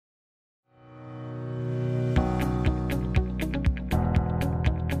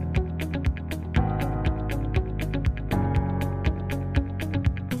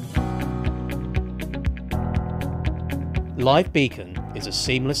iBeacon is a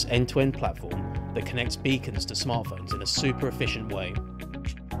seamless end-to-end platform that connects beacons to smartphones in a super efficient way.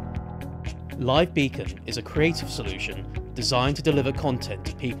 iBeacon is a creative solution designed to deliver content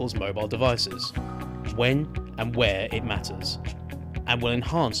to people's mobile devices, when and where it matters, and will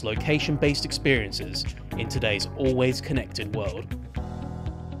enhance location-based experiences in today's always connected world.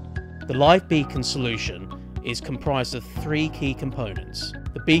 The iBeacon solution is comprised of three key components.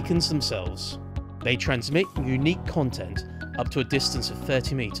 The beacons themselves. They transmit unique content up to a distance of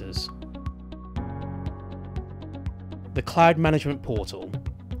 30 meters. The cloud management portal.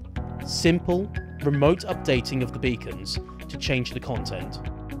 Simple, remote updating of the beacons to change the content.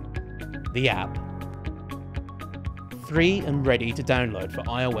 The app. Free and ready to download for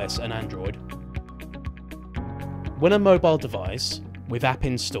iOS and Android. When a mobile device, with app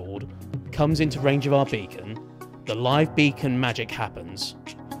installed, comes into range of our beacon, the iBeacon magic happens.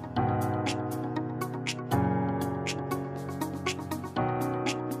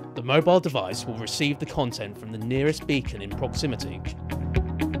 The mobile device will receive the content from the nearest beacon in proximity.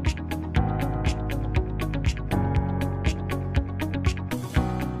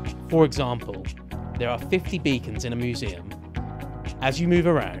 For example, there are 50 beacons in a museum. As you move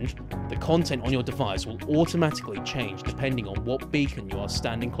around, the content on your device will automatically change depending on what beacon you are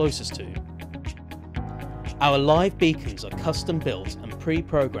standing closest to. Our live beacons are custom built and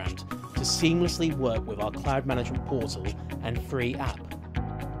pre-programmed to seamlessly work with our cloud management portal and free app.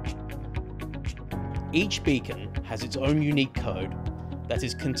 Each beacon has its own unique code that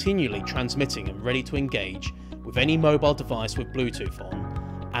is continually transmitting and ready to engage with any mobile device with Bluetooth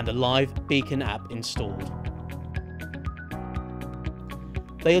on and a live beacon app installed.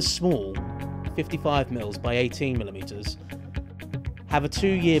 They are small, 55mm by 18mm, have a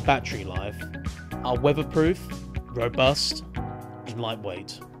 2-year battery life, are weatherproof, robust and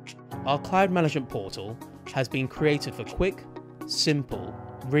lightweight. Our cloud management portal has been created for quick, simple,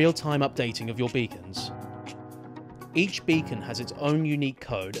 real-time updating of your beacons. Each beacon has its own unique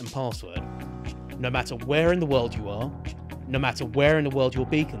code and password. No matter where in the world you are, no matter where in the world your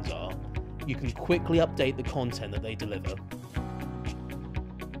beacons are, you can quickly update the content that they deliver.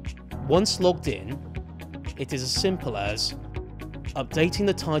 Once logged in, it is as simple as updating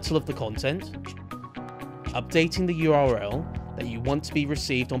the title of the content, updating the URL that you want to be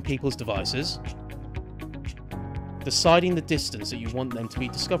received on people's devices, deciding the distance that you want them to be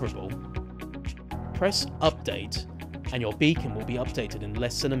discoverable. Press update and your beacon will be updated in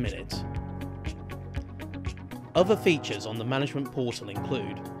less than a minute. Other features on the management portal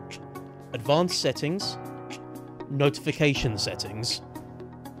include advanced settings, notification settings.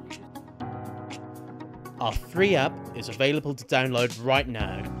 Our free app is available to download right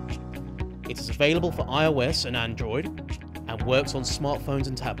now. It is available for iOS and Android and works on smartphones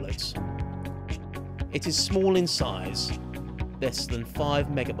and tablets. It is small in size, less than 5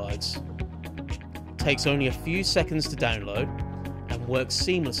 megabytes. Takes only a few seconds to download and works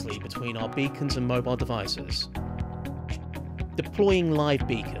seamlessly between our beacons and mobile devices. Deploying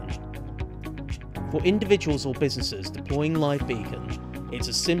iBeacon. For individuals or businesses deploying iBeacon, it's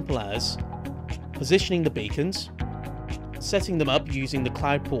as simple as positioning the beacons, setting them up using the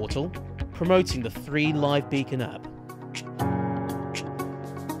cloud portal, promoting the free iBeacon app.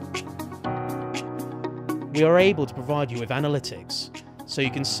 We are able to provide you with analytics so you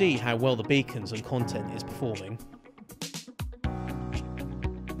can see how well the beacons and content is performing.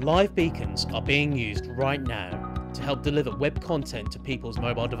 Live beacons are being used right now to help deliver web content to people's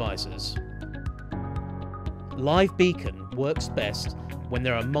mobile devices. iBeacon works best when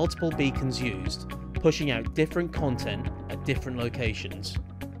there are multiple beacons used, pushing out different content at different locations.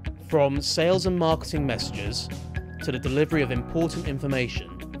 From sales and marketing messages to the delivery of important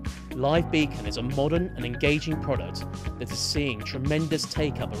information, iBeacon is a modern and engaging product that is seeing tremendous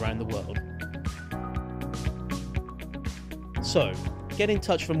take-up around the world. So, get in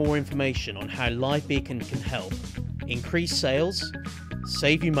touch for more information on how iBeacon can help increase sales,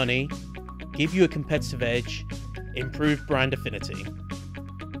 save you money, give you a competitive edge, improve brand affinity.